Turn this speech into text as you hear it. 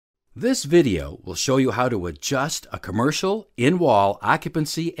This video will show you how to adjust a commercial in-wall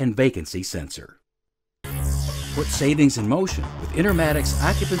occupancy and vacancy sensor. Put savings in motion with Intermatic's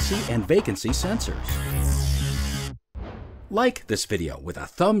occupancy and vacancy sensors. Like this video with a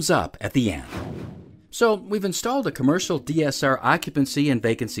thumbs up at the end. So we've installed a commercial DSR occupancy and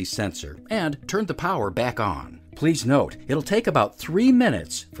vacancy sensor and turned the power back on. Please note, it'll take about 3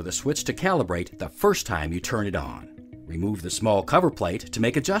 minutes for the switch to calibrate the first time you turn it on. Remove the small cover plate to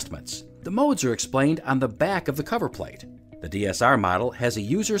make adjustments. The modes are explained on the back of the cover plate. The DSR model has a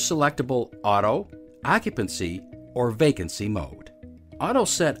user-selectable auto, occupancy, or vacancy mode. Auto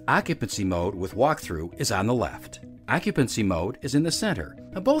Set Occupancy Mode with walk-thru is on the left. Occupancy mode is in the center.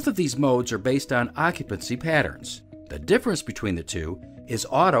 Now, both of these modes are based on occupancy patterns. The difference between the two is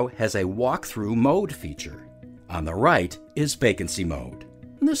auto has a walk-thru mode feature. On the right is vacancy mode.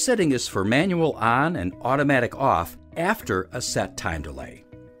 And this setting is for manual on and automatic off after a set time delay.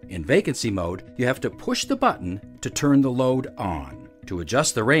 In vacancy mode, you have to push the button to turn the load on. To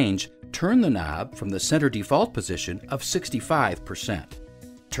adjust the range, turn the knob from the center default position of 65%.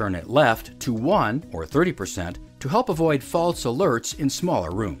 Turn it left to 1 or 30% to help avoid false alerts in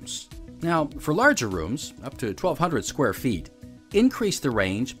smaller rooms. Now, for larger rooms, up to 1,200 square feet, increase the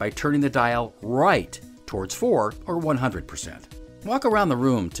range by turning the dial right towards 4 or 100%. Walk around the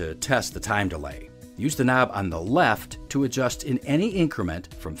room to test the time delay. Use the knob on the left to adjust in any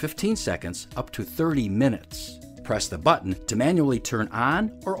increment from 15 seconds up to 30 minutes. Press the button to manually turn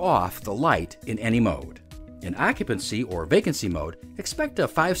on or off the light in any mode. In occupancy or vacancy mode, expect a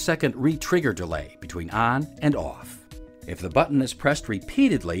 5-second re-trigger delay between on and off. If the button is pressed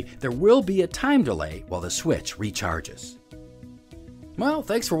repeatedly, there will be a time delay while the switch recharges. Well,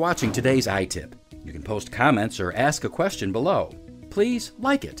 thanks for watching today's iTip. You can post comments or ask a question below. Please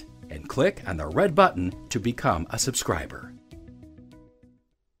like it and click on the red button to become a subscriber.